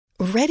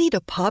Ready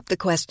to pop the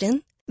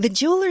question? The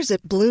jewelers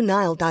at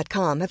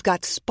BlueNile.com have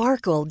got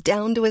sparkle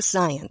down to a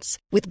science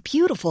with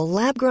beautiful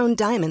lab-grown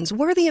diamonds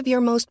worthy of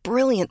your most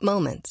brilliant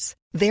moments.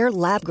 Their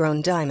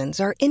lab-grown diamonds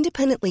are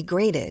independently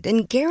graded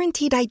and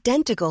guaranteed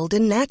identical to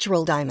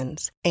natural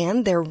diamonds,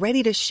 and they're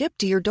ready to ship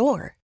to your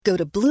door. Go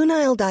to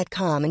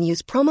BlueNile.com and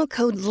use promo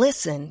code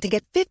LISTEN to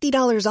get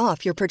 $50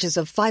 off your purchase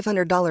of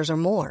 $500 or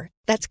more.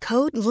 That's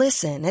code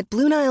LISTEN at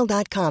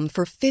BlueNile.com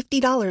for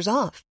 $50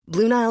 off.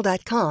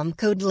 BlueNile.com,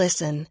 code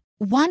LISTEN.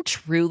 Want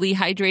truly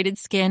hydrated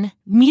skin?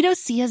 Meet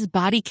Osea's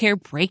Body Care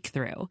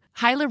Breakthrough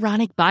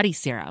Hyaluronic Body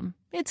Serum.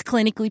 It's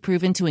clinically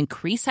proven to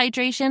increase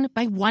hydration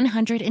by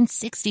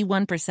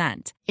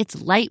 161%. It's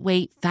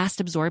lightweight,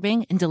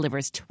 fast-absorbing, and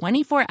delivers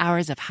 24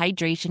 hours of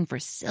hydration for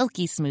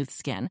silky smooth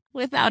skin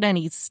without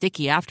any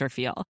sticky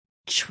afterfeel.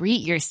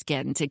 Treat your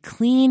skin to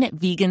clean,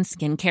 vegan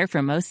skincare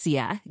from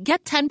Osea.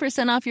 Get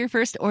 10% off your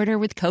first order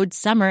with code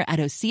SUMMER at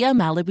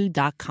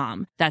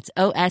OseaMalibu.com. That's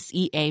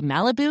OSEA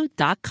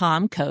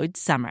Malibu.com, code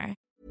SUMMER.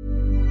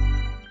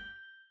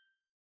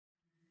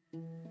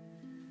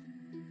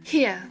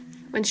 Here,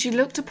 when she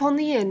looked upon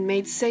the inn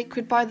made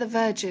sacred by the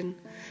Virgin,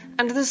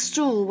 and the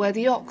stall where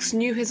the ox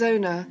knew his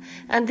owner,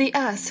 and the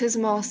ass his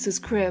master's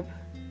crib,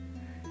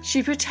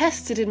 she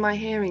protested in my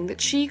hearing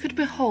that she could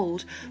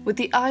behold with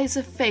the eyes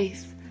of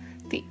faith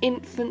the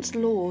infant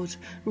Lord,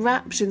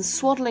 wrapped in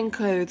swaddling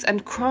clothes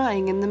and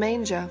crying in the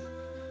manger.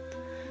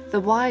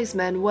 The wise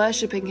men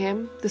worshipping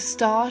him, the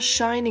stars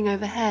shining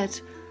overhead,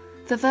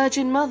 the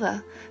Virgin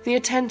Mother, the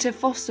attentive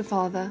foster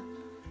father,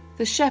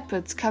 the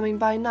shepherds coming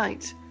by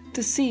night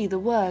to see the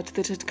word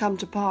that had come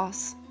to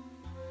pass.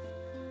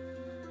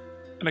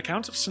 An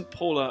account of St.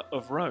 Paula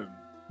of Rome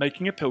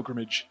making a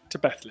pilgrimage to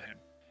Bethlehem.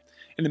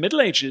 In the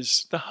Middle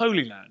Ages, the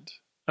Holy Land,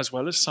 as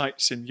well as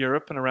sites in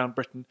Europe and around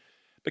Britain,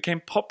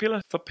 became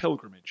popular for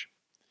pilgrimage.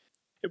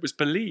 It was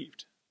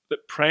believed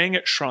that praying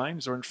at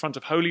shrines or in front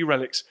of holy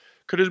relics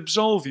could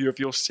absolve you of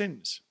your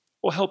sins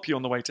or help you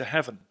on the way to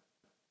heaven.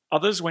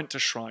 Others went to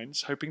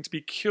shrines hoping to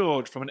be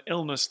cured from an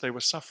illness they were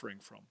suffering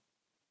from.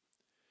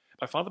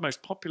 By far the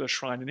most popular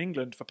shrine in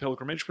England for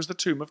pilgrimage was the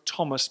tomb of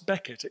Thomas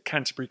Becket at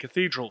Canterbury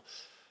Cathedral,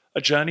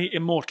 a journey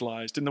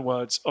immortalised in the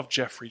words of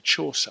Geoffrey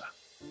Chaucer.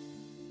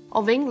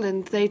 Of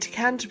England they to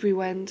Canterbury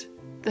wend,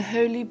 the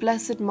holy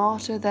blessed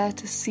martyr there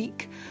to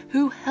seek,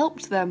 who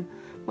helped them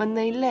when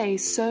they lay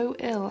so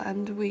ill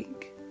and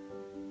weak.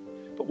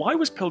 But why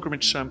was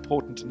pilgrimage so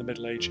important in the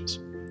Middle Ages?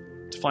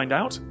 To find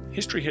out,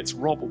 History Hit's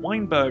Rob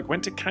Weinberg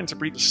went to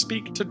Canterbury to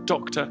speak to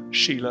Dr.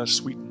 Sheila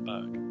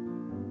Sweetenberg.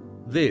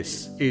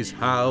 This is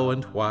How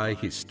and Why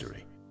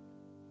History.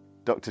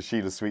 Dr.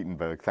 Sheila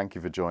Sweetenberg, thank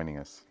you for joining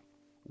us.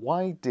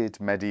 Why did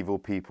medieval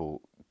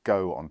people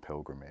go on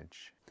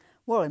pilgrimage?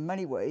 Well, in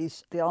many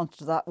ways, the answer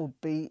to that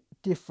would be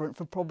different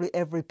for probably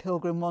every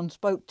pilgrim one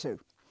spoke to.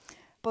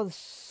 By the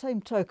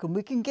same token,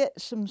 we can get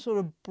some sort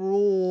of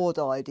broad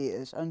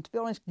ideas. And to be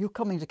honest, you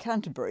coming to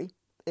Canterbury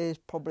is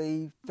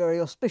probably very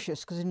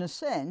auspicious because, in a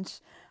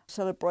sense,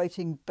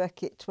 celebrating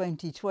Becket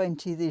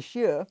 2020 this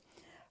year,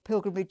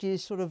 pilgrimage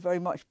is sort of very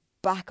much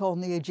back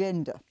on the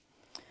agenda.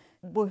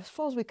 Well, as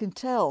far as we can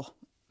tell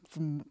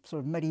from sort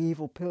of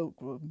medieval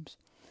pilgrims,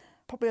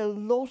 probably a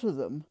lot of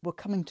them were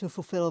coming to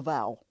fulfil a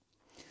vow.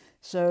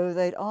 So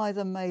they'd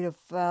either made a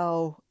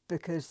vow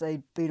because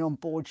they'd been on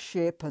board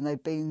ship and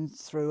they'd been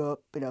through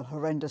a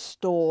horrendous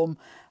storm,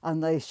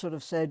 and they sort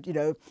of said,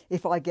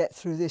 if I get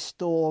through this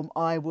storm,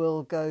 I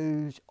will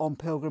go on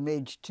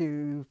pilgrimage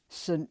to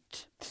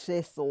St.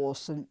 Sith or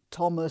St.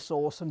 Thomas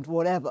or St.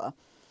 whatever,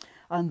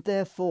 and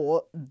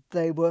therefore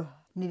they were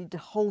needed to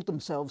hold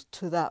themselves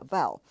to that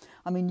vow.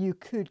 I mean, you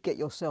could get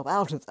yourself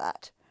out of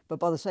that, but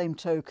by the same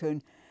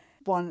token,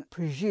 one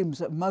presumes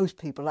that most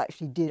people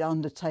actually did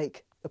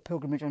undertake a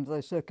pilgrimage under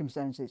those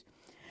circumstances.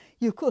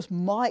 You, of course,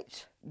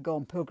 might go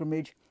on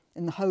pilgrimage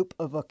in the hope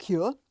of a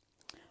cure.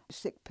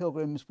 Sick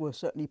pilgrims were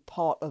certainly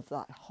part of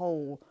that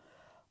whole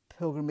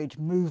pilgrimage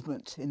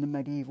movement in the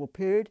medieval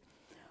period.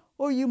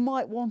 Or you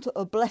might want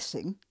a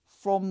blessing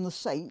from the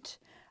saint,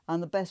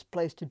 and the best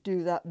place to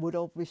do that would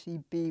obviously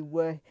be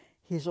where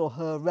his or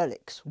her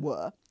relics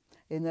were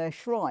in their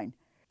shrine.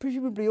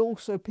 Presumably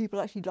also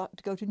people actually like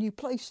to go to new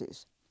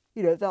places.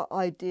 That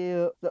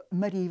idea that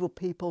medieval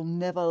people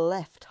never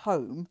left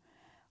home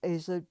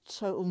is a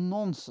total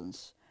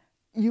nonsense.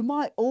 You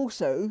might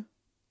also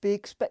be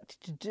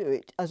expected to do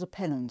it as a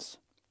penance.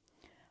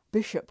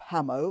 Bishop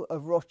Hamo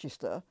of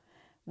Rochester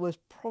was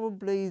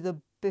probably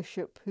the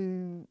bishop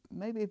who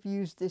maybe have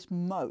used this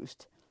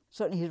most.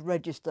 Certainly his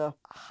register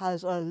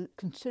has a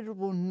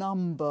considerable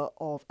number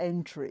of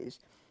entries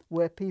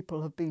where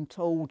people have been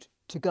told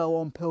to go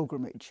on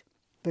pilgrimage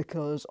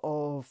because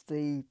of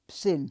the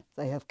sin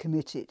they have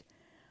committed.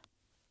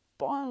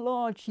 By and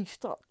large, he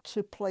stuck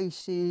to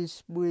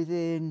places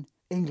within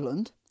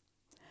England,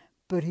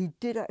 but he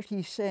did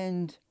actually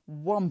send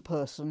one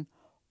person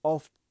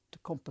off to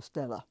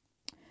Compostela.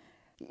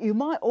 You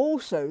might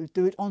also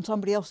do it on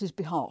somebody else's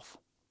behalf.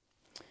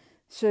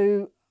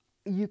 So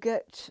you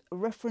get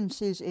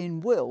references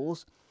in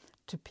wills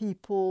to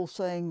people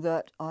saying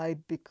that I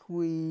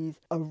bequeath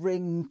a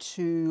ring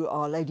to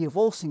Our Lady of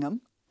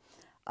Walsingham,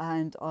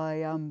 and I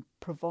am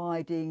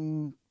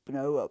providing,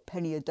 a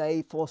penny a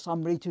day for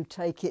somebody to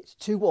take it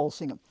to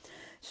Walsingham.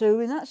 So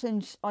in that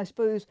sense, I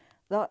suppose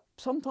that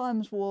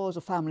sometimes was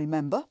a family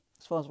member,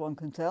 as far as one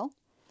can tell,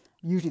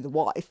 usually the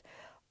wife,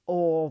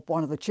 or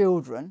one of the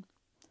children,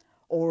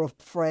 or a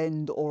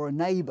friend or a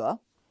neighbour.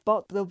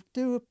 But there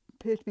do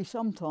appear to be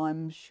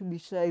sometimes, should we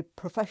say,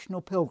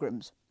 professional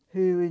pilgrims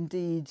who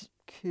indeed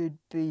could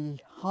be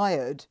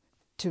hired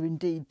to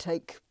indeed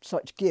take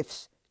such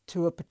gifts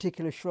to a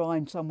particular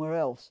shrine somewhere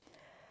else.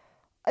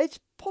 It's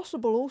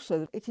possible also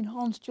that it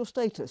enhanced your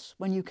status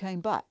when you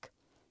came back.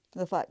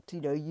 The fact,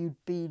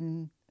 you'd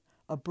been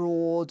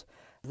abroad,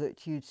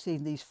 that you'd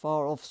seen these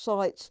far-off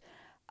sites,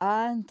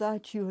 and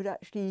that you had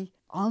actually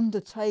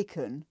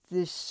undertaken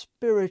this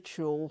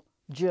spiritual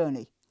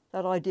journey.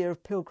 That idea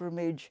of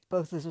pilgrimage,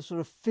 both as a sort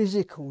of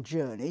physical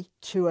journey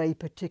to a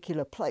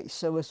particular place,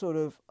 so a sort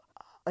of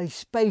a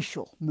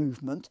spatial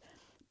movement,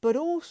 but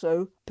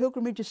also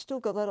pilgrimage has still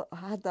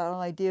had that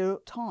idea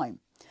of time.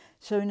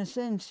 So in a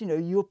sense,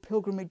 your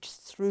pilgrimage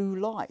through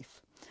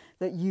life,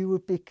 that you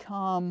would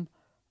become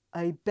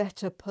a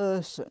better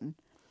person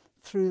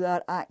through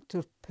that act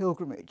of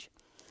pilgrimage.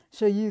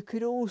 So you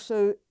could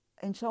also,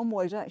 in some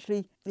ways,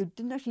 actually, you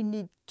didn't actually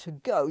need to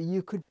go.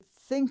 You could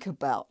think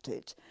about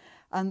it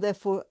and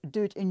therefore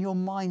do it in your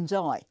mind's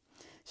eye.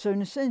 So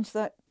in a sense,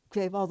 that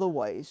gave other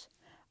ways.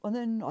 And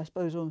then I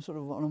suppose on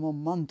a more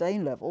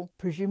mundane level,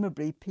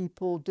 presumably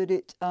people did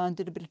it and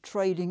did a bit of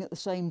trading at the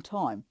same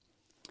time.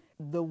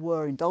 There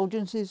were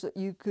indulgences that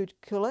you could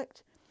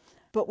collect,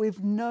 but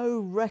we've no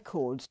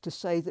records to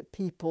say that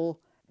people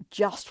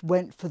just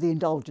went for the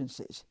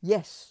indulgences.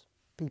 Yes,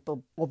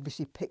 people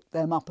obviously picked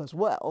them up as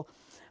well,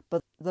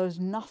 but there's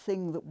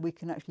nothing that we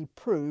can actually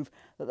prove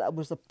that that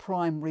was the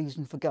prime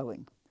reason for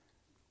going.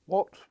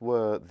 What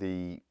were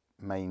the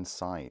main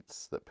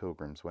sites that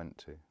pilgrims went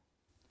to?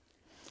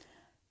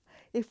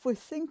 If we're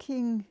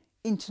thinking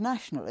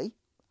internationally,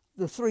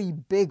 the three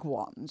big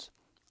ones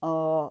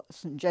are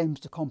St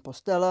James de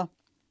Compostela,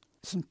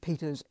 St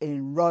Peter's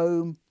in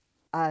Rome,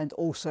 and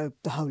also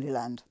the Holy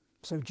Land,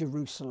 so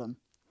Jerusalem.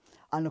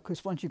 And of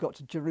course, once you got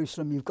to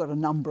Jerusalem, you've got a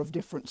number of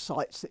different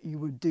sites that you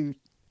would do.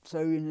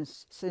 So in a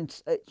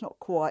sense, it's not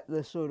quite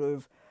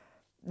the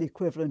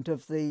equivalent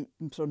of the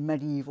sort of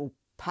medieval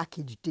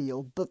package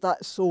deal, but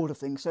that sort of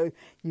thing. So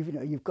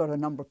you've got a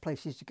number of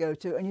places to go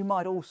to, and you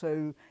might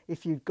also,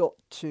 if you've got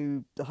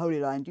to the Holy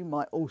Land, you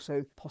might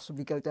also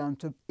possibly go down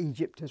to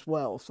Egypt as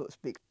well, so to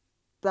speak.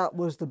 That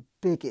was the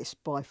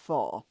biggest by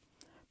far,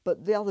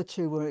 but the other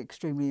two were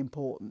extremely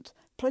important.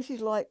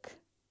 Places like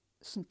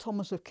St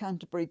Thomas of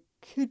Canterbury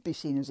could be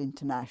seen as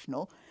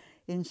international,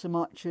 in so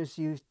much as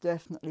you've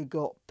definitely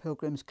got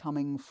pilgrims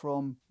coming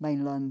from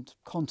mainland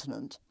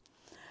continent.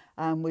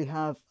 And we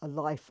have a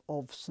life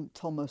of St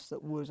Thomas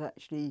that was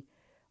actually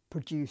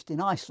produced in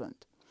Iceland.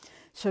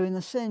 So in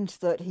the sense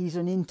that he's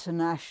an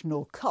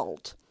international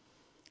cult,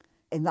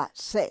 in that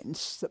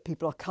sense that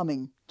people are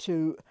coming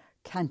to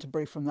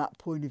Canterbury from that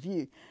point of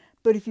view.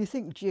 But if you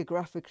think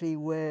geographically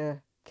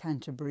where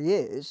Canterbury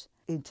is,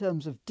 in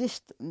terms of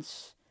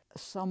distance,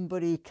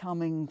 somebody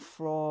coming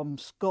from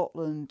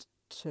Scotland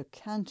to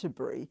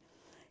Canterbury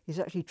is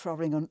actually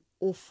travelling an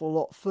awful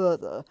lot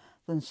further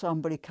than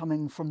somebody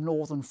coming from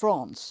northern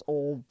France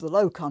or the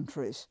Low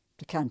Countries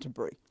to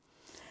Canterbury.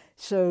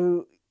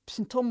 So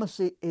St Thomas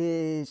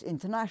is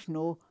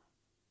international,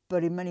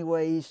 but in many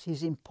ways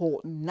he's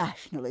important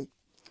nationally.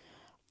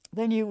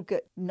 Then you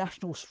get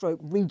national stroke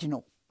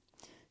regional.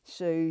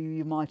 So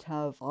you might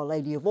have Our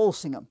Lady of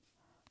Walsingham,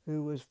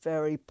 who was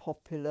very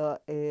popular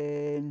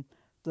in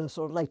the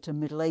sort of later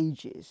Middle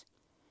Ages.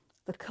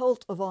 The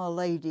cult of Our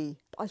Lady,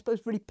 I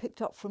suppose, really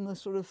picked up from the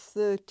sort of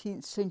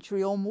 13th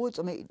century onwards.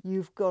 I mean,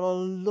 you've got a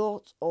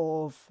lot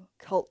of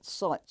cult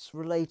sites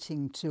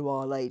relating to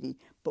Our Lady,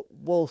 but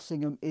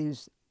Walsingham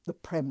is the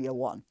premier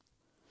one.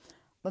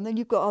 And then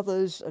you've got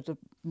others at a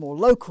more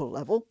local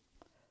level,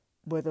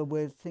 whether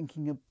we're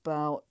thinking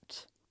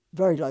about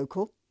very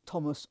local,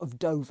 Thomas of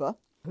Dover,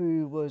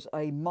 who was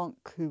a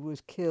monk who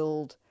was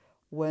killed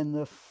when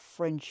the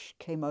French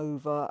came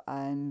over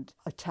and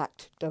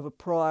attacked Dover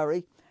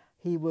Priory.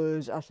 He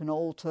was at an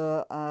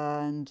altar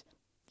and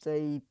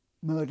they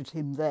murdered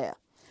him there.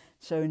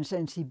 So in a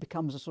sense, he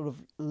becomes a sort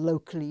of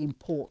locally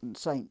important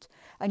saint.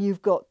 And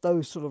you've got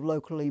those sort of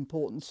locally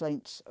important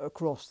saints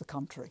across the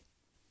country.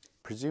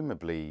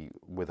 Presumably,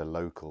 with a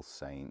local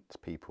saint,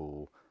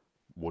 people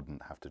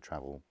wouldn't have to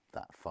travel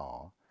that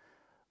far.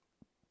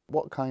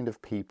 What kind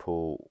of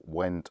people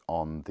went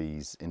on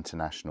these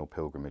international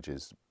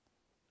pilgrimages?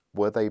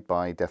 Were they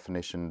by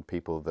definition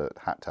people that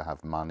had to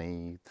have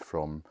money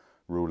from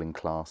ruling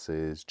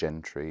classes,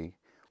 gentry,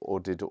 or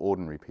did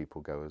ordinary people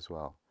go as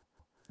well?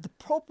 The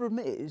problem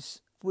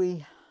is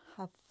we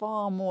have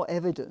far more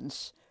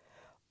evidence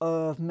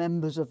of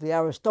members of the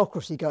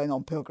aristocracy going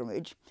on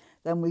pilgrimage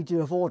than we do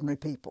of ordinary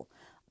people.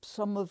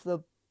 Some of the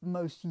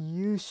most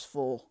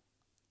useful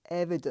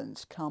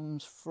evidence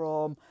comes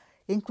from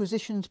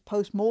inquisitions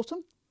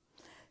post-mortem.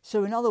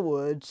 So in other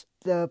words,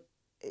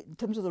 in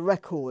terms of the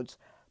records,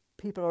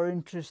 people are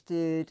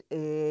interested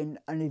in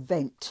an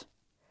event,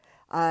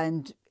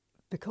 and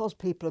because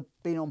people have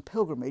been on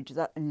pilgrimage,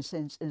 that in a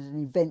sense is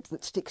an event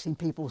that sticks in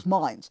people's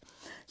minds.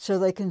 So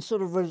they can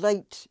sort of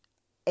relate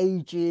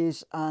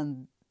ages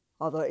and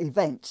other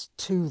events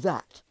to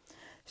that.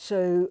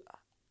 So,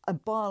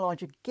 and by and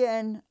large,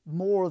 again,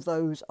 more of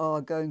those are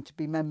going to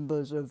be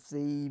members of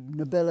the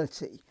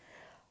nobility.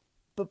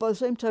 But by the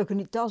same token,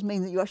 it does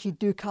mean that you actually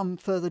do come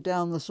further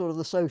down the sort of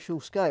the social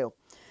scale.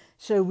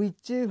 So we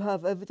do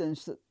have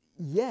evidence that,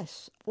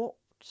 yes, what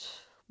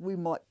we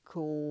might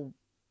call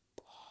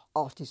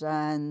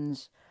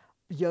artisans,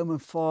 yeoman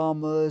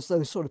farmers,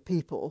 those sort of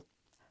people,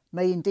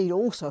 may indeed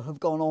also have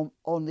gone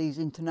on these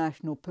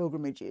international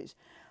pilgrimages.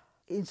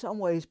 In some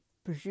ways,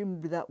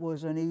 presumably that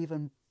was an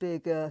even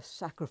bigger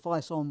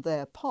sacrifice on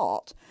their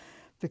part,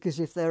 because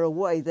if they're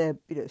away,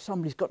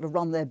 somebody's got to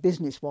run their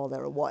business while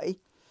they're away.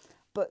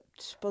 But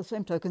by the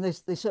same token,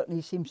 they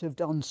certainly seem to have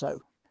done so.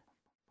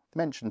 You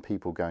mentioned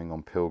people going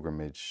on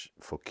pilgrimage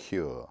for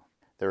cure.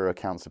 There are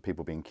accounts of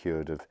people being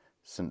cured of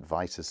St.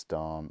 Vitus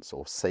dance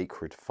or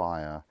sacred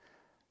fire.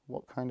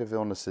 What kind of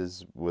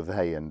illnesses were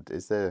they, and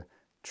is there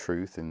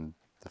truth in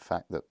the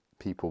fact that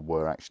people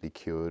were actually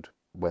cured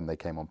when they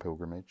came on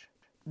pilgrimage?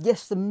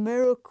 Yes, the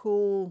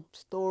miracle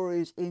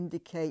stories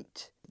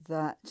indicate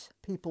that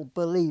people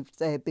believed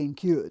they had been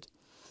cured.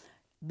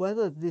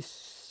 Whether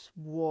this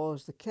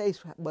was the case,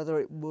 whether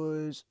it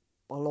was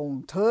a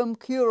long-term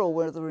cure or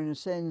whether in a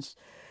sense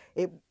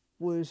it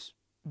was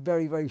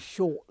very, very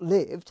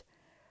short-lived,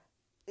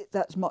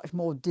 that's much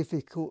more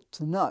difficult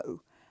to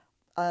know.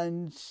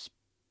 And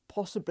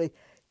possibly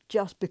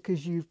just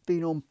because you've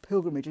been on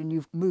pilgrimage and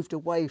you've moved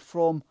away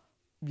from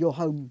your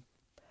home,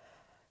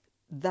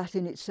 that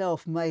in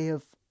itself may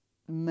have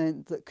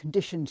meant that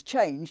conditions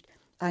changed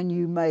and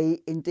you may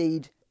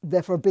indeed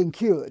therefore have been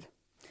cured.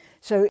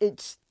 So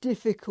it's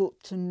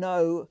difficult to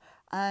know,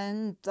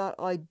 and that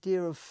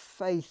idea of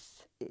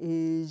faith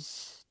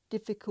is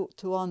difficult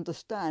to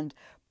understand,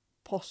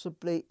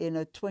 possibly in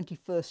a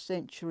 21st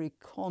century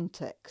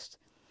context.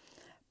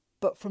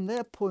 But from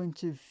their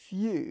point of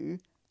view,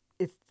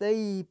 if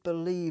they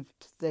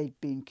believed they'd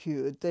been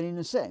cured, then in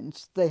a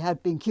sense they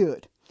had been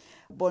cured.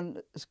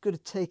 One has got to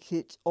take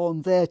it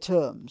on their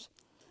terms.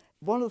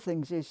 One of the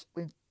things is,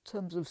 in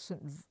terms of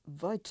St.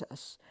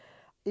 Vitus,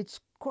 it's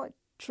quite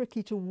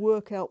tricky to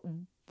work out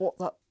what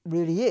that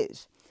really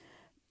is,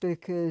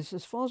 because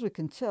as far as we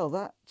can tell,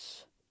 that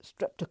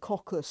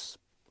streptococcus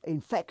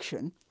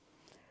infection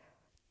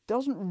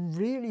doesn't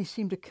really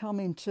seem to come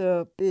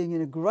into being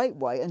in a great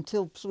way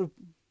until sort of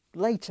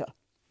later.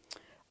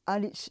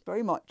 And it's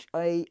very much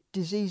a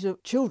disease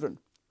of children,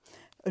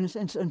 in a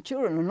sense, and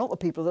children are not the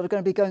people that are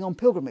going to be going on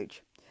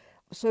pilgrimage.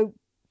 So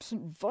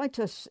St.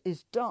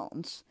 Vitus's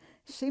dance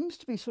seems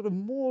to be sort of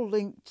more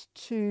linked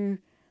to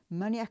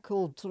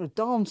maniacal sort of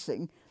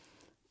dancing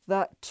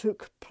that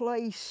took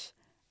place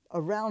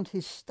around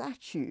his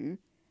statue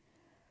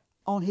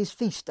on his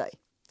feast day.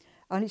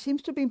 And it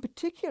seems to have been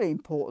particularly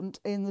important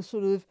in the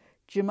sort of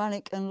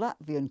Germanic and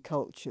Latvian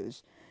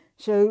cultures.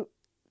 So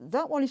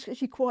that one is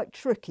actually quite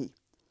tricky.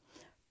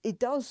 It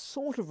does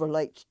sort of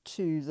relate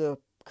to the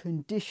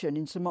condition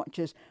in so much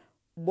as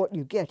what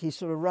you get is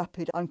sort of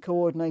rapid,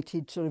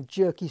 uncoordinated, sort of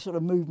jerky sort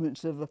of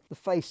movements of the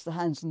face, the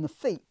hands and the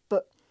feet.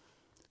 But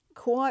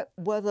quite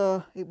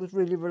whether it was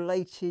really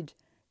related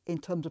in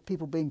terms of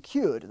people being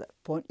cured at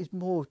that point is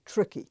more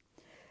tricky.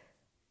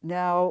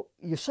 Now,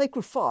 your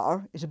sacred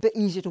fire is a bit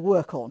easier to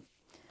work on,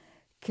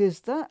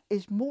 because that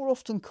is more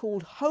often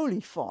called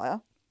holy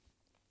fire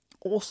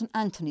or St.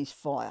 Anthony's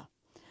fire,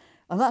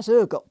 and that's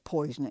ergot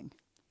poisoning.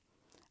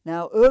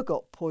 Now,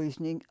 ergot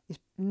poisoning is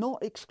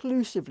not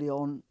exclusively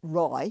on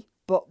rye,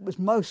 but was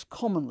most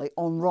commonly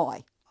on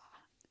rye.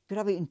 You could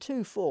have it in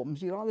two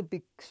forms. You either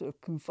be sort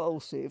of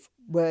convulsive,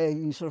 where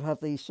you sort of have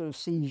these sort of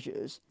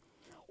seizures,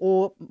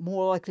 or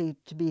more likely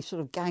to be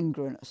sort of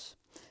gangrenous.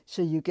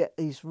 So you get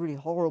these really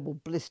horrible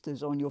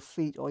blisters on your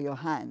feet or your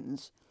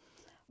hands,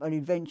 and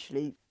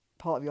eventually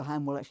part of your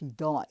hand will actually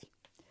die.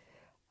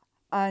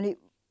 And it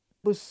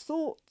was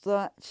thought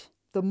that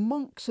the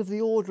monks of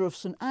the Order of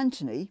St.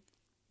 Anthony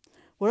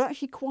were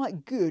actually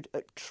quite good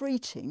at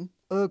treating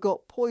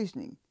ergot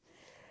poisoning.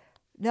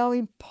 Now,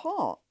 in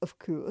part, of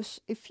course,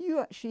 if you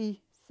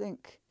actually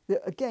think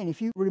that, again,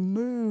 if you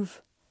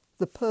remove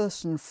the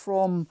person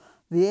from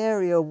the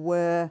area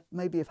where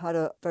maybe you've had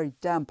a very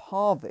damp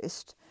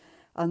harvest,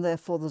 and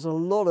therefore there's a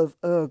lot of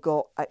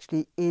ergot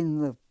actually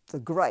in the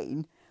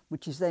grain,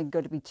 which is then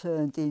going to be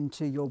turned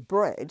into your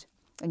bread,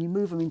 and you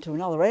move them into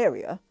another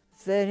area,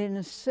 then in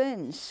a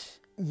sense,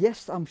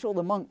 yes, I'm sure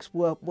the monks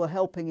were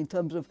helping in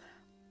terms of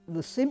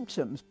the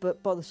symptoms,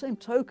 but by the same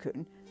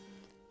token,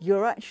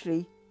 you're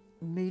actually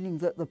meaning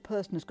that the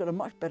person has got a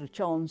much better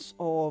chance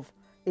of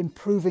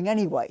improving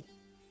anyway.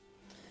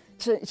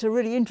 So it's a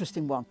really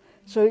interesting one.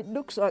 So it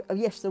looks like,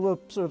 yes, there were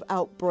sort of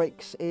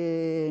outbreaks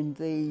in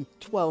the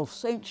 12th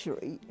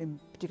century in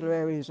particular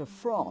areas of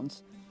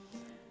France,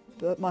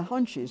 But my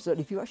hunch is that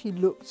if you actually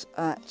looked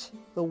at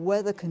the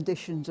weather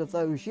conditions of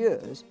those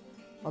years,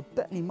 I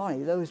bet any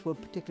money those were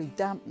particularly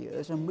damp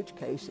years, in which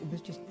case it was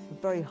just a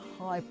very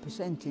high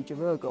percentage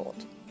of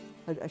ergot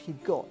had actually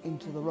got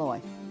into the rye.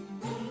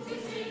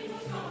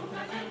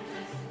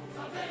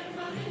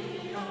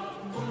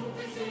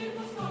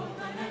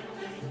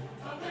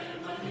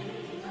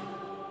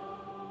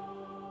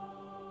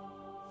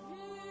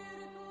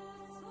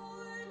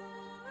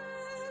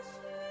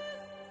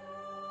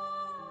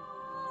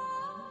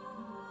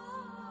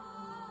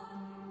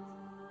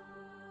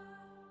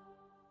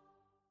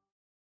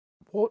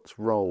 What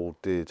role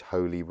did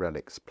holy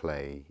relics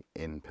play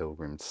in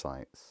pilgrim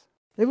sites?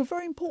 They were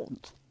very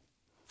important.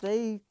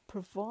 They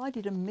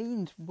provided a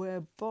means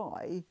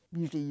whereby,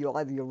 usually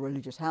either your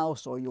religious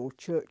house or your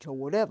church or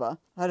whatever,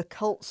 had a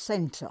cult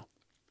centre.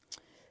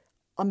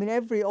 I mean,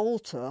 every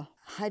altar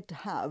had to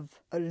have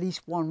at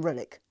least one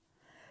relic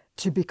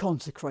to be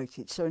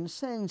consecrated. So in a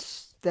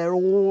sense, they're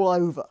all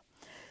over.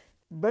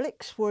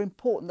 Relics were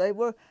important. They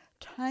were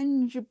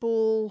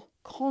tangible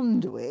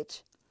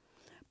conduit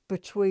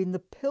between the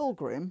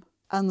pilgrim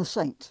and the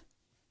saint.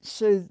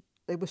 So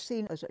they were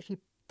seen as actually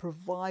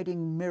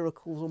providing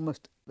miracles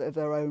almost of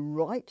their own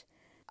right.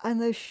 And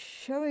they're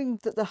showing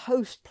that the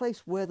host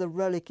place where the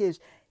relic is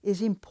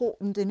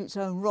important in its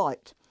own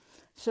right.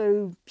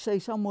 So, say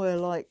somewhere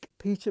like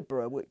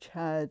Peterborough, which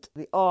had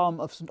the arm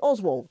of St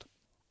Oswald,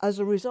 as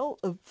a result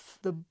of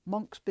the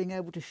monks being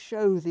able to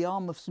show the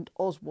arm of St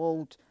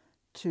Oswald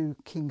to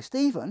King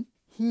Stephen,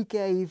 he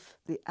gave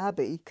the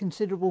abbey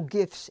considerable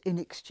gifts in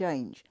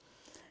exchange.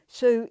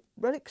 So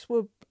relics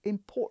were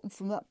important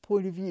from that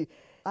point of view.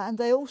 And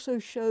they also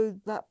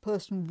showed that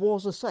person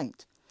was a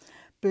saint.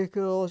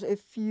 Because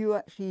if you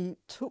actually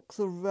took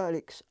the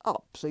relics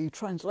up, so you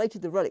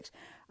translated the relics,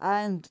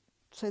 and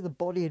say the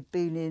body had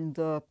been in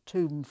the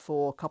tomb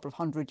for a couple of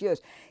 100 years,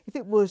 if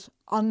it was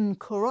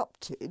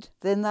uncorrupted,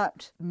 then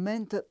that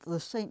meant that the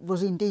saint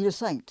was indeed a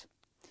saint.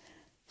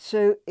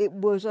 So it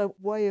was a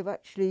way of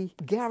actually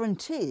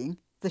guaranteeing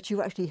that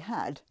you actually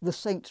had the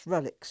saint's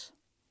relics.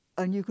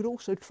 And you could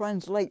also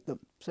translate them.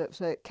 So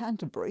say at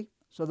Canterbury,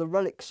 so the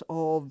relics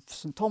of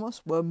St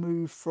Thomas were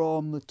moved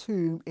from the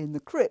tomb in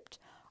the crypt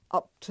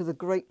up to the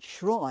great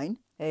shrine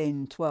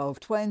in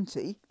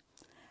 1220,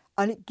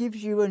 and it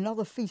gives you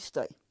another feast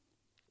day.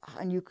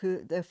 And you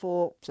could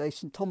therefore say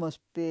St Thomas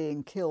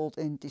being killed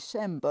in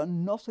December,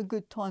 not a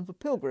good time for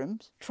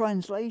pilgrims.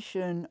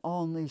 Translation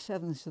on the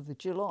 7th of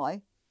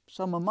July,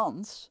 summer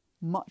months,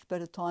 much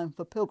better time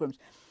for pilgrims.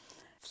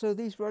 So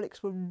these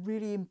relics were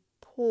really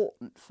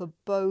important for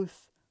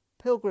both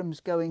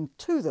pilgrims going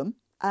to them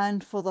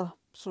and for the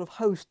sort of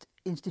host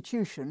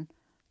institution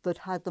that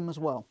had them as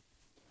well.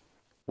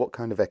 What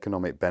kind of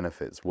economic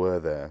benefits were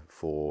there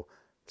for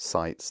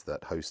sites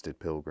that hosted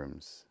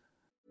pilgrims?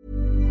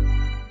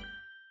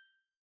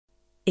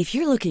 If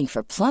you're looking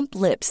for plump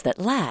lips that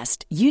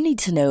last, you need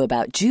to know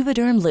about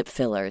Juvederm lip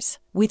fillers.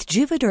 With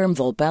Juvederm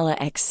Volbella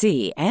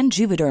XC and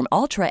Juvederm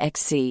Ultra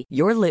XC,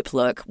 your lip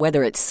look,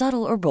 whether it's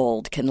subtle or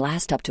bold, can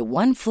last up to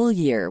 1 full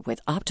year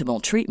with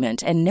optimal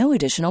treatment and no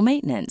additional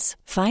maintenance.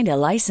 Find a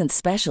licensed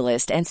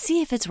specialist and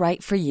see if it's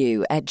right for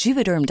you at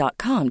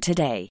Juvederm.com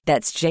today.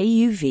 That's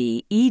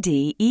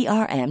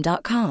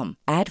JUVEDERM.com.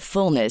 Add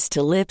fullness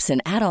to lips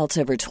in adults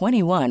over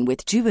 21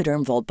 with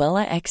Juvederm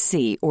Volbella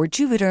XC or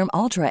Juvederm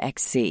Ultra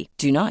XC.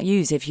 Do not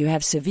use if you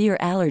have severe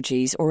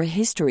allergies or a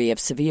history of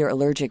severe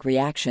allergic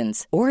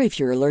reactions, or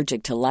if you're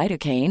allergic to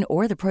lidocaine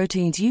or the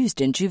proteins used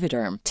in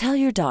Juvederm. Tell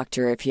your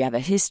doctor if you have a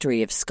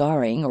history of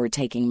scarring or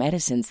taking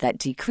medicines that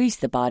decrease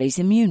the body's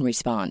immune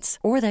response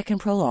or that can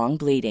prolong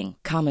bleeding.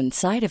 Common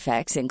side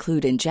effects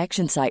include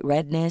injection site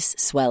redness,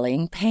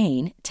 swelling,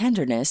 pain,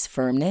 tenderness,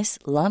 firmness,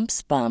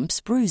 lumps, bumps,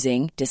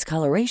 bruising,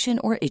 discoloration,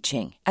 or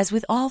itching. As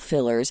with all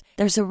fillers,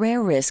 there's a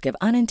rare risk of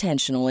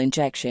unintentional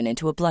injection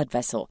into a blood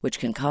vessel, which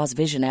can cause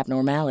vision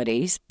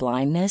abnormalities,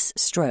 blindness,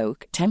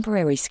 stroke,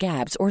 temporary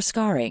scabs, or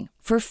scarring.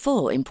 For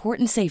full,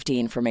 important safety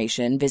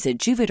information, visit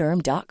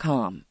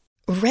Juvederm.com.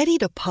 Ready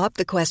to pop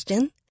the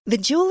question? The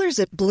jewelers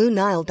at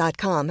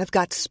BlueNile.com have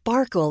got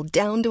sparkle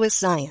down to a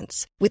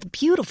science with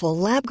beautiful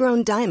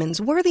lab-grown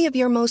diamonds worthy of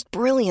your most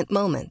brilliant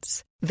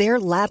moments. Their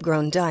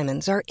lab-grown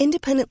diamonds are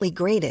independently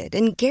graded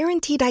and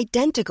guaranteed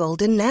identical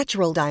to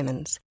natural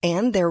diamonds,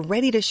 and they're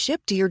ready to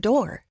ship to your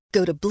door.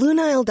 Go to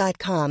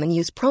BlueNile.com and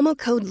use promo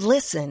code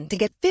LISTEN to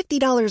get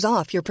 $50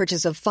 off your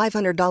purchase of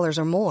 $500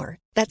 or more.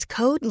 That's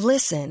code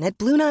LISTEN at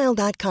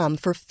BlueNile.com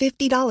for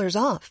 $50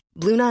 off.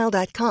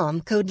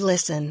 BlueNile.com, code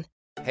LISTEN.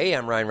 Hey,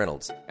 I'm Ryan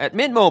Reynolds. At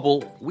Mint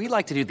Mobile, we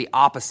like to do the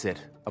opposite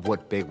of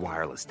what Big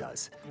Wireless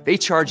does. They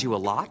charge you a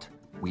lot,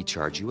 we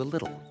charge you a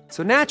little.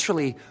 So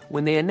naturally,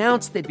 when they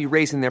announced they'd be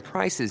raising their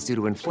prices due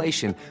to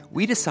inflation,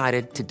 we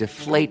decided to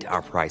deflate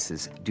our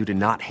prices due to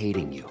not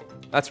hating you.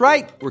 That's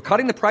right. We're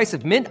cutting the price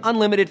of Mint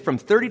Unlimited from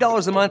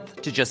 $30 a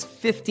month to just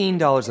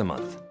 $15 a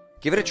month.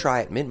 Give it a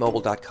try at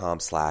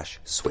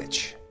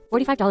mintmobile.com/switch.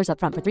 $45 up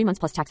front for 3 months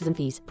plus taxes and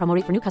fees. Promo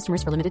rate for new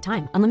customers for limited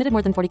time. Unlimited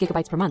more than 40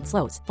 gigabytes per month.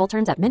 Slows full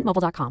terms at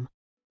mintmobile.com.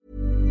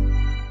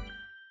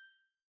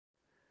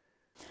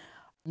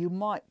 You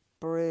might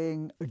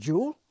bring a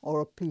jewel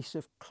or a piece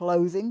of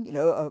clothing, you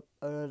know,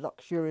 a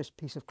luxurious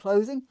piece of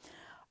clothing.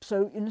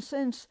 So in a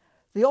sense,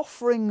 the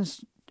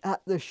offerings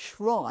at the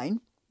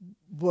shrine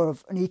were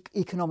of an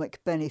economic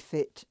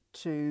benefit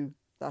to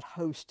that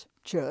host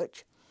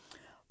church.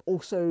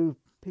 Also,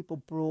 people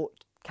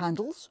brought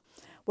candles.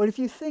 Well, if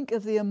you think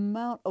of the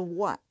amount of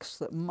wax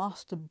that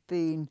must have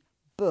been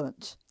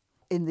burnt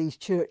in these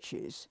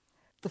churches,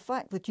 the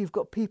fact that you've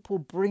got people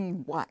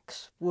bringing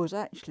wax was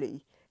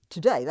actually,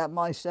 today, that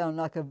might sound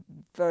like a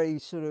very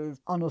sort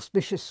of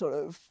unauspicious sort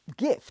of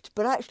gift,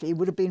 but actually it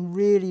would have been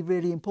really,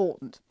 really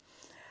important.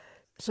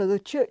 So the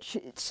church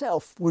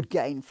itself would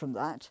gain from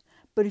that.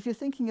 But if you're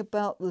thinking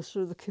about the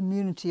sort of the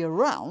community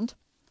around,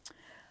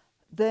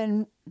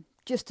 then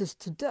just as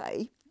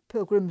today,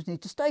 pilgrims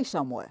need to stay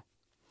somewhere.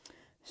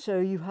 So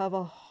you have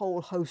a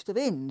whole host of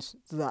inns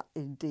that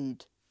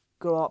indeed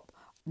grow up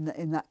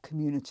in that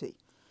community.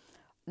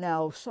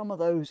 Now, some of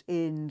those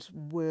inns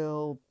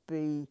will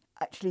be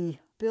actually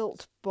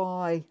built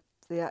by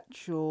the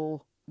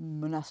actual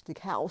monastic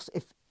house,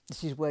 if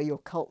this is where your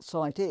cult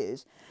site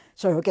is.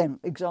 So again,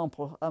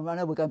 example, I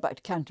know we're going back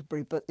to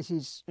Canterbury, but this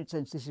is, in a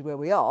sense, this is where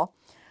we are.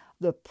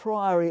 The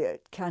Priory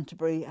at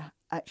Canterbury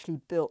actually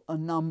built a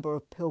number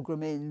of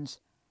pilgrim inns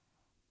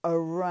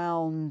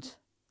around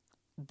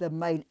the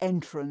main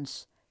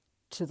entrance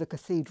to the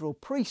cathedral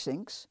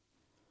precincts.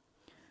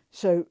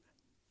 So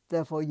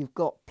therefore you've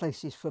got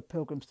places for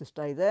pilgrims to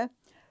stay there.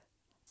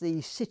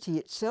 The city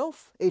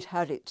itself, it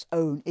had its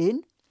own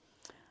inn,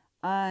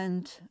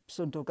 and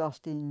St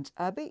Augustine's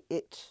Abbey,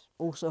 it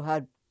also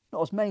had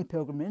not as many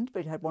pilgrim inns,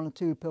 but it had 1 or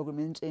 2 pilgrim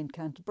inns in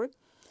Canterbury.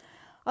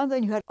 And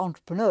then you had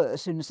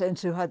entrepreneurs, in a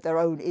sense, who had their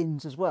own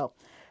inns as well.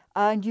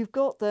 And you've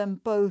got them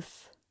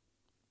both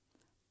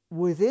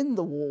within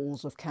the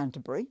walls of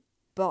Canterbury,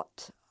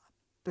 but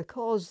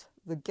because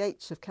the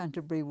gates of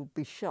Canterbury would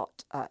be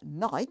shut at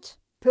night,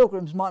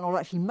 pilgrims might not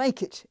actually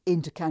make it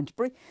into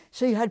Canterbury.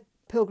 So you had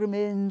pilgrim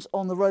inns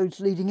on the roads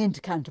leading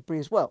into Canterbury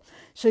as well.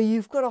 So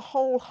you've got a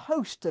whole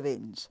host of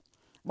inns.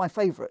 My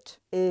favourite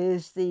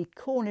is the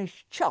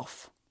Cornish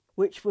Chough,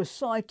 which was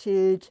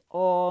sited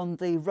on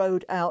the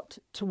road out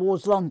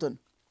towards London.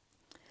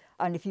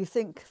 And if you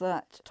think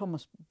that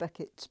Thomas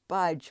Becket's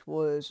badge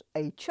was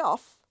a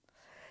chough,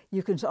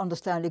 you can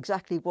understand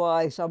exactly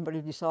why somebody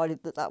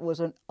decided that that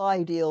was an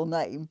ideal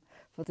name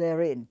for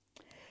their inn.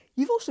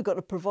 You've also got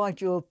to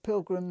provide your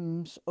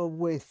pilgrims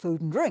with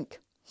food and drink.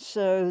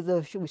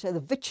 So shall we say,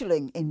 the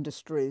victualling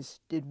industries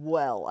did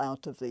well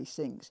out of these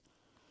things.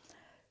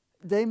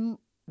 Then,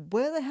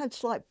 where they had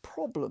slight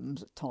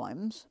problems at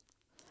times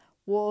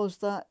was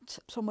that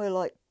somewhere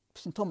like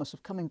St Thomas,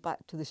 of coming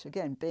back to this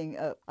again, being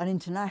an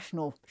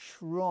international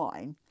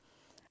shrine,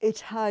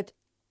 it had,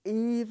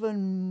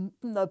 even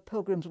though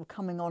pilgrims were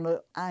coming on an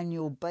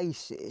annual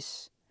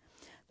basis,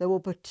 there were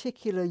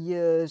particular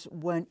years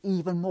when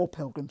even more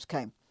pilgrims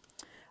came.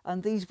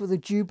 And these were the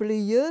Jubilee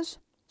years.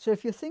 So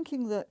if you're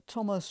thinking that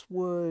Thomas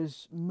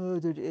was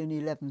murdered in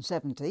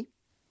 1170,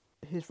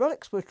 his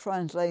relics were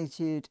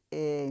translated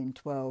in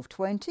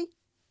 1220, so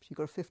you've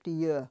got a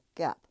 50-year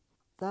gap.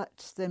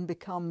 That then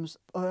becomes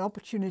an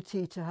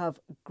opportunity to have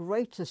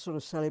greater sort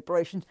of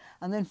celebrations,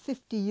 and then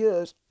 50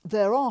 years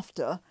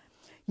thereafter,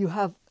 you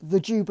have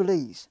the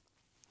Jubilees.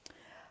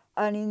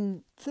 And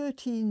in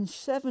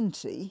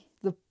 1370,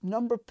 the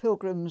number of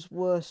pilgrims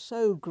were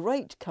so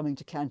great coming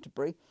to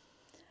Canterbury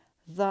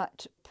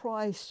that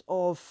price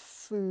of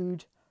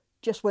food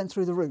just went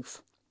through the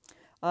roof.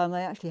 And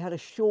they actually had a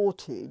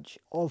shortage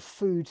of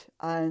food,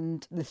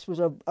 and this was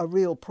a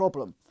real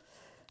problem.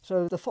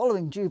 So the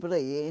following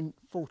Jubilee in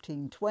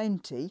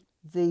 1420,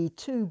 the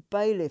 2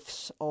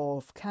 bailiffs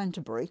of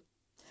Canterbury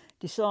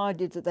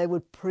decided that they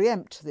would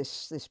preempt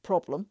this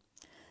problem.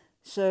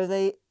 So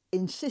they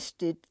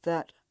insisted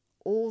that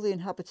all the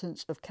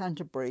inhabitants of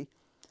Canterbury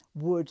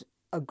would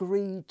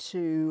agree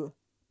to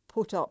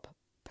put up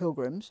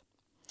pilgrims,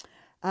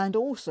 and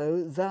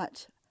also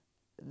that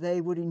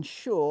they would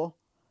ensure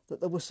that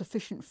there was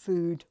sufficient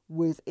food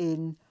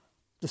within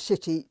the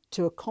city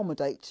to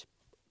accommodate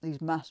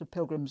these massive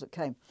pilgrims that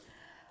came.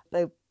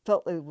 They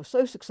felt they were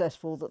so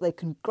successful that they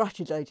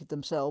congratulated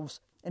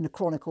themselves in a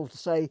chronicle to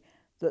say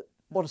that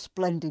what a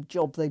splendid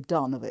job they'd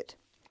done of it.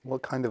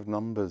 What kind of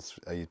numbers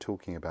are you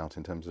talking about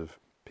in terms of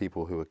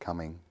people who are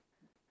coming?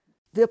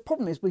 The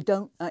problem is we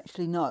don't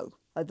actually know.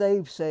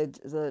 They've said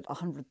that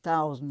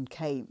 100,000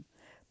 came,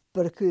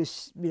 but of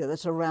course,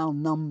 that's a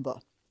round number.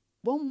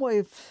 One way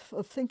of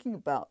thinking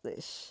about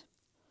this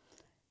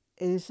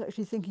is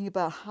actually thinking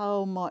about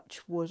how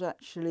much was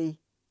actually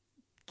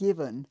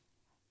given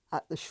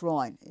at the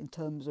shrine in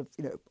terms of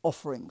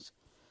offerings.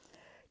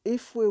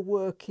 If we're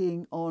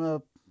working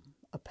on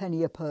a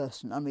penny a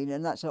person,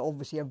 and that's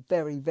obviously a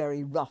very,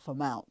 very rough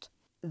amount,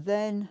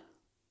 then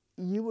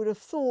you would have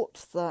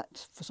thought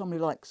that for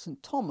somebody like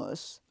St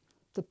Thomas,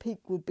 the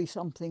peak would be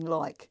something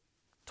like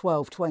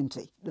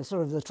 1220, the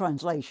sort of the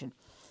translation,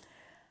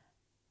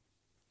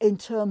 in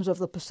terms of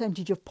the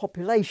percentage of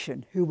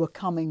population who were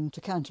coming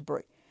to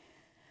Canterbury.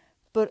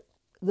 But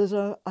there's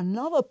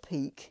another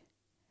peak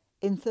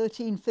in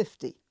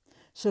 1350.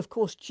 So, of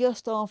course,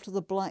 just after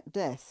the Black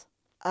Death.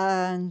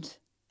 And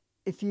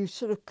if you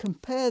sort of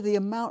compare the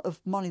amount of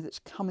money that's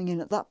coming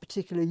in at that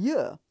particular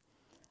year,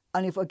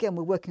 and if, again,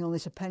 we're working on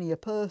this a penny a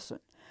person,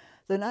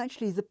 then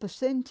actually the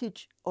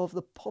percentage of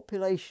the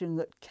population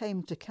that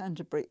came to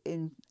Canterbury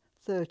in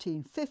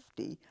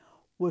 1350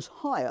 was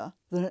higher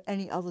than at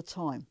any other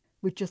time,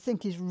 which I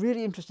think is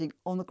really interesting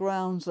on the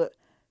grounds that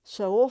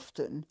so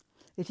often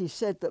it is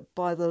said that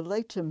by the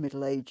later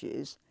Middle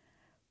Ages,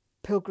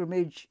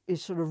 pilgrimage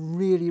is sort of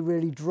really,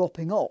 really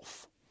dropping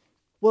off.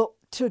 Well,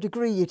 to a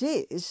degree it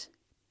is,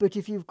 but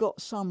if you've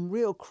got some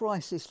real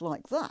crisis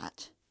like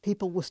that,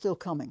 people were still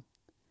coming.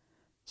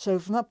 So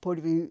from that point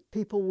of view,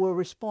 people were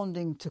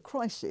responding to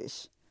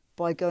crisis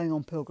by going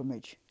on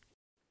pilgrimage.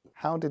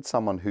 How did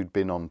someone who'd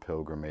been on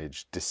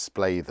pilgrimage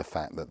display the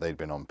fact that they'd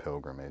been on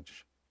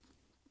pilgrimage?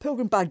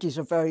 Pilgrim badges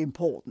are very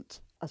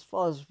important. As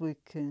far as we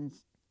can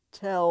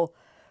tell,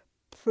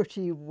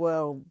 pretty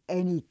well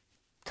any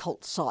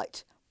cult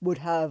site would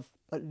have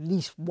at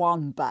least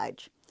one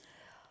badge.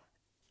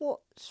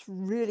 What's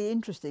really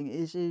interesting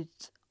is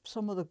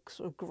some of the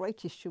sort of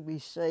greatest, should we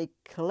say,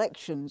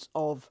 collections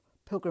of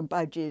pilgrim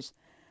badges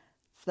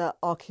that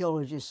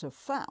archaeologists have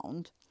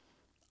found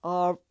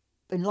are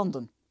in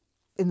London,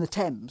 in the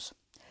Thames.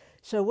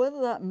 So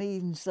whether that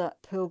means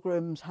that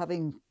pilgrims,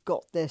 having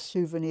got their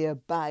souvenir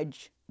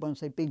badge once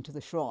they've been to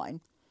the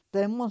shrine,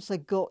 then once they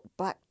got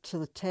back to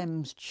the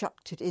Thames,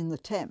 chucked it in the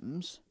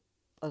Thames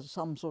as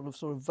some sort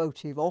of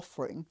votive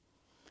offering,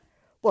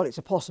 well, it's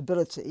a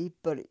possibility,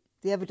 but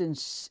the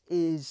evidence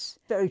is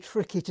very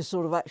tricky to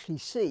sort of actually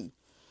see.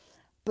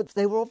 But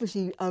they were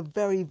obviously a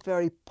very,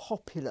 very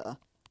popular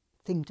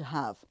thing to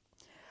have.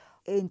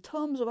 In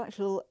terms of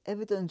actual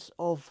evidence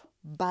of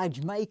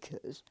badge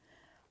makers,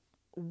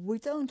 we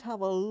don't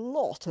have a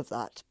lot of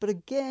that, but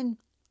again,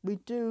 we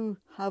do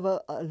have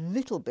a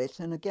little bit,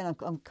 and again,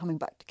 I'm coming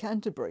back to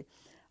Canterbury.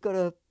 Got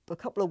a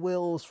couple of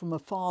wills from a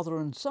father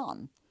and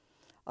son,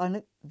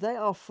 and they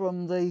are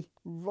from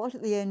right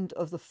at the end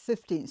of the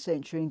 15th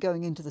century and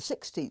going into the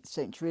 16th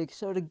century.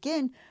 So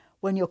again,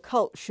 when your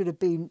cult should have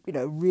been,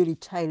 really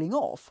tailing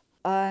off,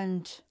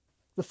 and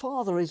the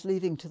father is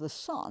leaving to the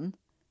son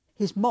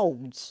his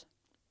moulds,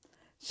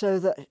 so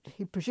that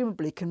he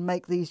presumably can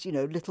make these,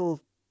 little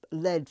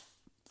lead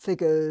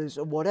figures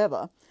or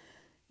whatever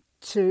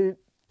to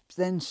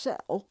then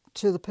sell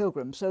to the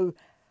pilgrims. So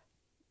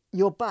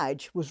your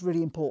badge was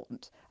really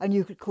important. And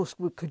you, of course,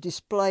 could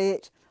display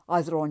it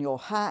either on your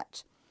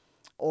hat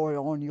or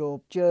on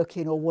your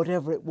jerkin or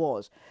whatever it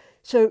was.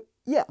 So,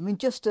 yeah,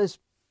 just as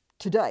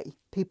today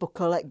people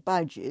collect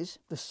badges,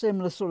 the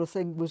similar sort of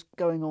thing was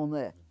going on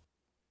there.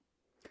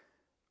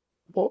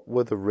 What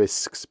were the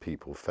risks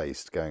people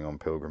faced going on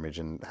pilgrimage,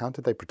 and how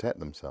did they protect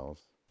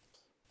themselves?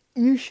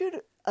 You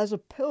should, as a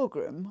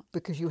pilgrim,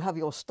 because you have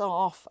your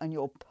staff and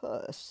your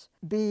purse,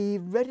 be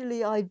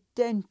readily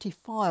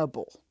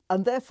identifiable.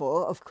 And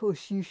therefore, of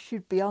course, you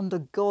should be under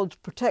God's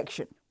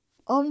protection.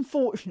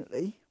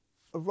 Unfortunately,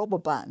 robber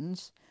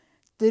bands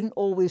didn't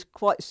always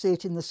quite see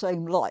it in the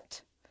same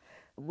light,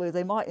 where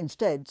they might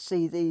instead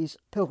see these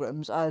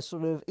pilgrims as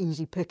sort of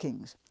easy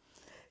pickings.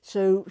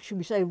 So, should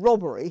we say,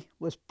 robbery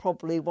was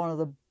probably one of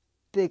the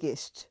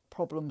biggest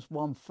problems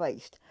one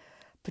faced,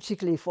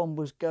 particularly if one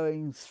was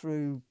going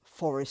through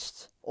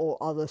forest or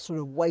other sort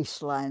of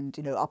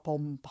wasteland, up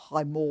on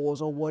high moors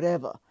or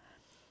whatever.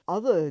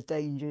 Other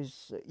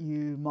dangers that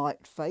you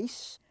might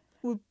face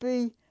would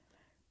be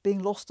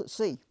being lost at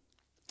sea.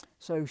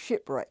 So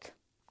shipwreck,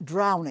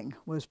 drowning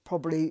was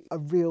probably a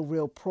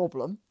real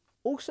problem.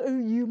 Also,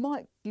 you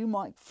might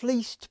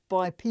fleeced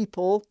by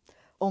people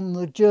on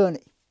the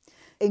journey.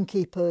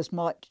 Innkeepers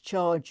might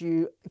charge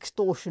you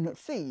extortionate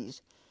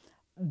fees,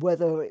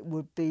 whether it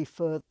would be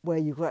for where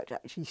you could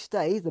actually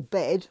stay, the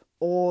bed,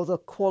 or the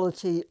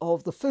quality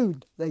of the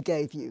food they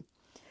gave you.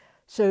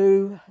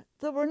 So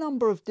there were a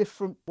number of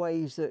different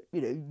ways that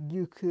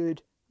you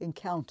could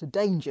encounter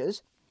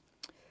dangers.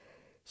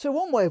 So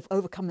one way of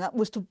overcoming that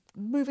was to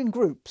move in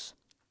groups.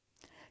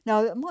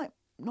 Now, it might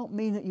not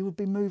mean that you would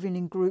be moving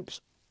in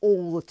groups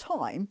all the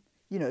time.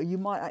 You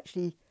might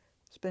actually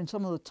spend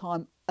some of the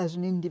time as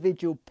an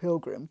individual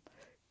pilgrim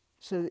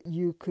so that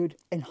you could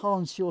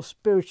enhance your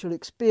spiritual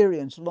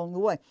experience along the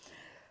way.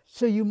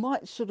 So you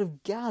might sort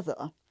of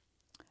gather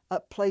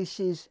at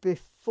places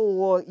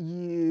before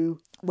you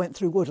went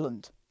through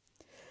woodland.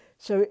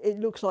 So it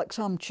looks like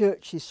some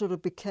churches sort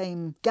of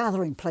became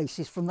gathering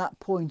places from that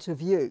point of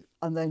view,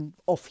 and then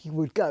off you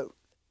would go.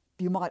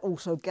 You might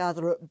also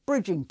gather at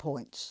bridging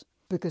points,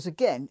 because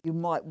again, you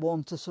might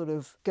want to sort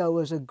of go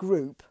as a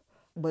group,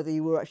 whether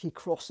you were actually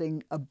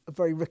crossing a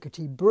very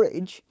rickety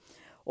bridge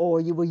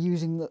or you were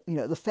using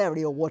the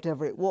ferry or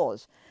whatever it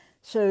was.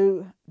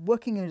 So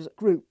working as a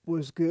group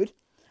was good.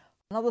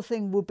 Another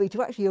thing would be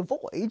to actually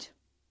avoid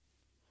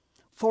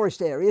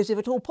forest areas if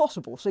at all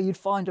possible. So you'd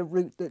find a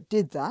route that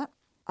did that.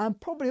 And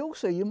probably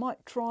also you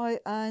might try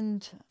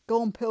and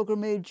go on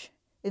pilgrimage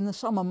in the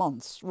summer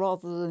months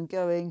rather than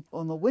going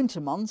on the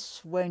winter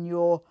months when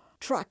your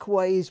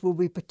trackways will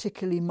be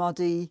particularly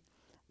muddy,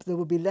 there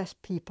will be less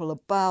people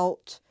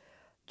about,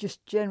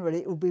 just generally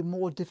it would be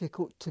more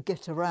difficult to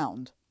get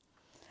around.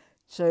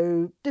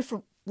 So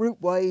different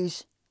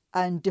routeways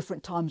and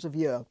different times of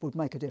year would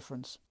make a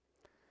difference.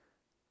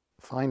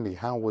 Finally,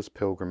 how was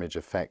pilgrimage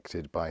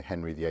affected by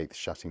Henry VIII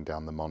shutting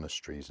down the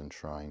monasteries and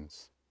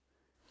shrines?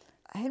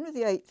 Henry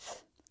VIII,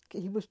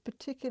 he was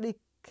particularly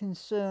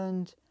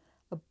concerned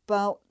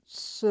about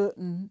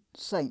certain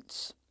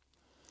saints.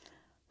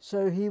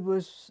 So he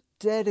was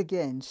dead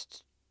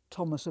against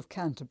Thomas of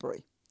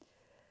Canterbury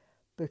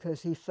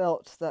because he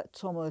felt that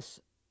Thomas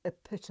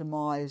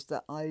epitomised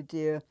that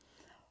idea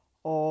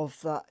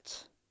of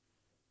that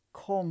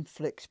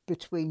conflict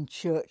between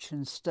church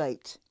and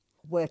state,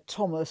 where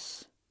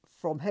Thomas,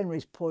 from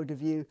Henry's point of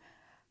view,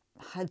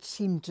 had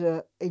seemed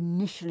to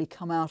initially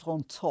come out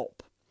on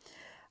top.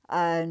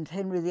 And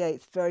Henry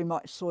VIII very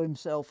much saw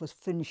himself as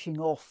finishing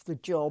off the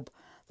job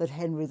that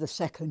Henry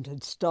II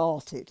had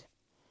started.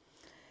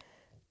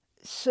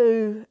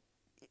 So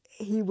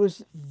he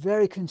was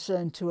very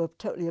concerned to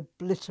totally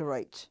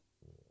obliterate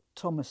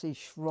Thomas's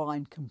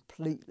shrine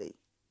completely.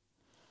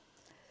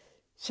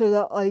 So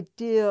that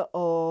idea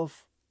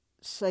of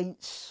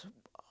saints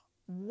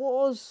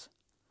was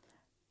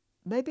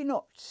maybe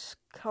not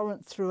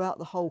current throughout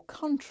the whole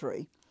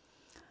country,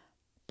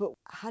 but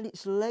had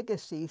its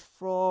legacy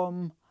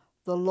from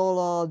the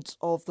Lollards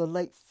of the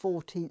late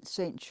 14th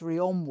century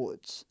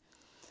onwards,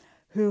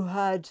 who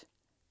had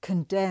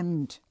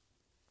condemned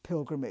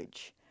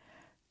pilgrimage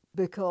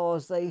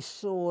because they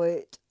saw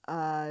it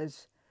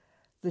as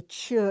the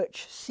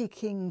church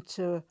seeking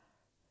to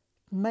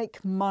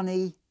make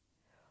money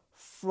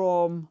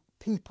from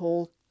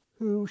people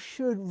who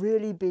should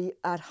really be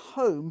at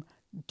home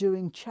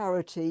doing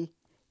charity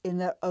in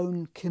their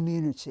own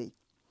community.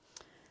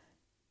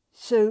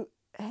 So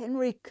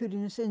Henry could,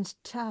 in a sense,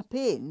 tap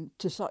in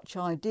to such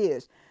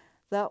ideas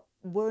that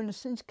were, in a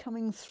sense,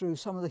 coming through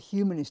some of the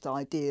humanist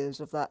ideas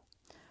of that,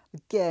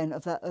 again,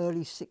 of that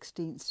early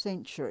 16th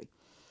century.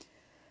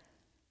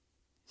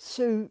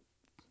 So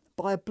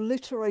by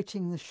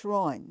obliterating the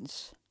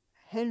shrines,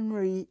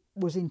 Henry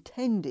was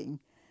intending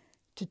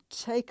to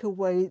take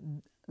away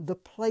the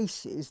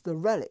places, the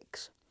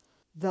relics,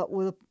 that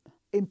were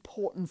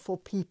important for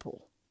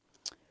people,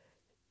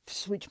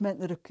 which meant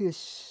that, of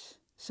course,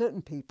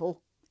 certain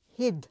people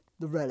hid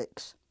the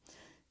relics.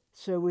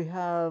 So we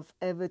have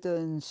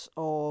evidence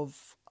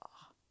of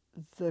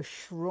the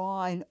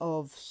shrine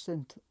of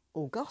St.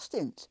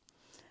 Augustine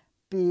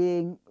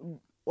being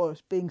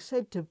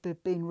said to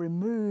have been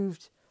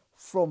removed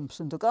from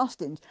St.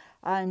 Augustine's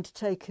and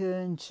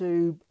taken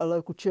to a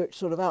local church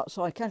sort of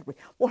outside Canterbury.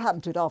 What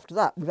happened to it after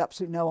that? We've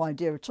absolutely no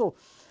idea at all.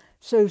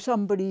 So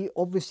somebody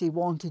obviously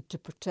wanted to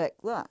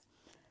protect that.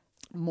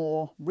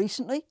 More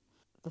recently,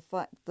 the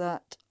fact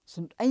that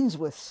St.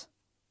 Ainsworth's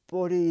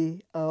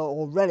body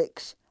or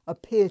relics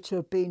appear to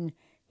have been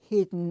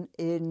hidden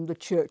in the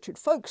church at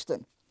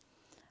Folkestone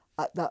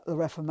at the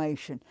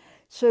Reformation.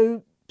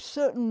 So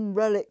certain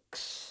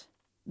relics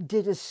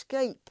did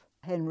escape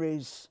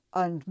Henry's,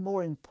 and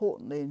more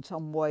importantly in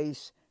some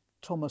ways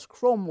Thomas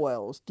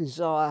Cromwell's,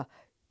 desire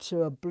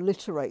to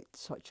obliterate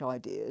such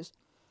ideas.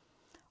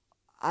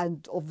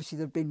 And obviously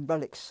there have been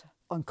relics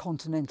on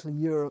continental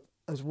Europe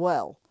as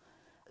well.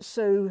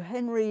 So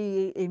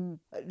Henry,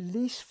 at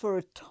least for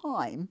a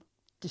time,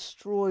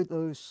 destroyed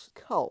those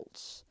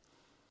cults.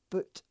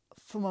 But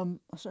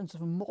from a sense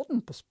of a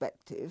modern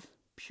perspective,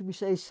 should we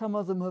say some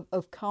of them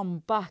have come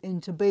back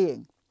into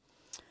being.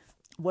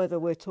 Whether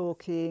we're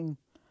talking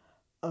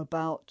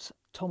about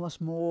Thomas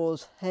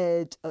More's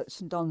head at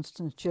St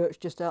Dunstan's Church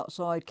just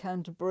outside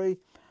Canterbury,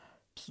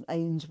 St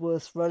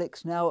Ainsworth's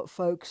relics now at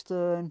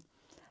Folkestone,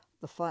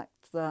 the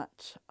fact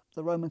that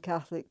the Roman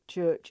Catholic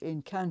Church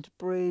in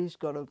Canterbury's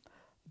got a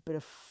bit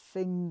of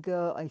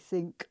finger, I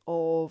think,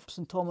 of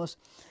St Thomas.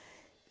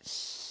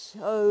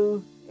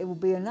 So it will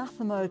be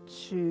anathema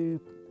to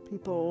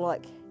people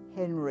like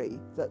Henry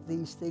that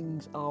these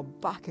things are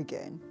back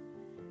again.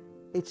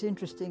 It's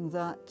interesting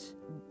that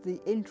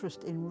the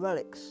interest in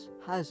relics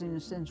has, in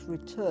a sense,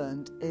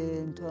 returned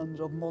in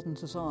terms of modern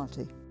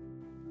society.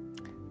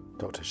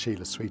 Dr.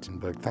 Sheila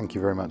Sweetenberg, thank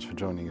you very much for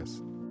joining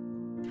us.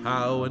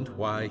 How and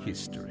Why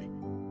History.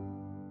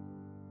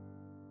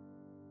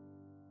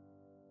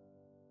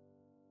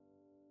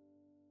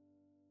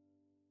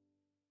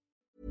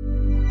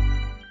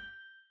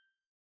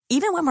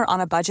 Even when we're on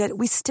a budget,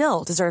 we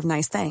still deserve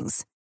nice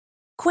things.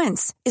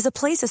 Quince is a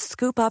place to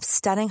scoop up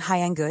stunning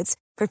high-end goods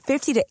for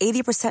 50 to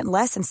 80%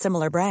 less than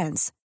similar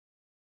brands.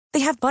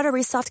 They have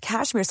buttery soft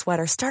cashmere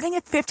sweaters starting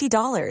at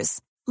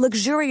 $50,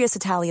 luxurious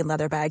Italian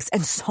leather bags,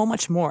 and so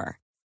much more.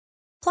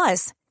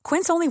 Plus,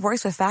 Quince only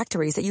works with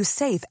factories that use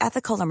safe,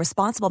 ethical, and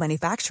responsible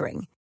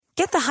manufacturing.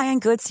 Get the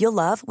high-end goods you'll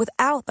love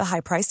without the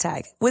high price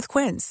tag with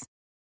Quince.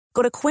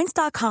 Go to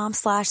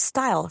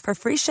quince.com/style for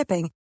free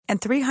shipping and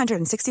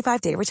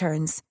 365-day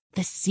returns.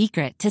 The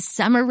secret to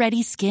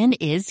summer-ready skin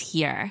is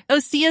here.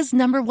 Osea's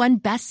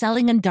 #1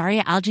 best-selling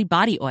Undaria Algae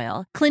Body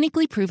Oil,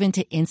 clinically proven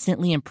to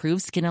instantly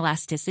improve skin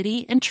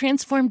elasticity and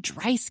transform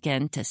dry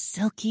skin to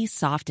silky,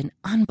 soft, and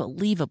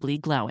unbelievably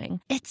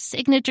glowing. Its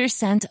signature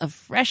scent of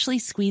freshly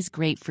squeezed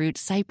grapefruit,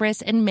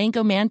 cypress, and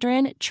mango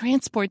mandarin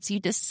transports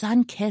you to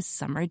sun-kissed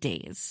summer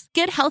days.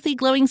 Get healthy,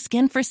 glowing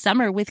skin for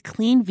summer with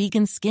clean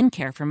vegan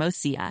skincare from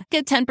Osea.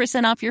 Get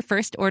 10% off your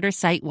first order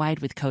site-wide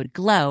with code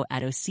GLOW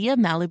at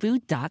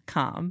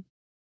OseaMalibu.com.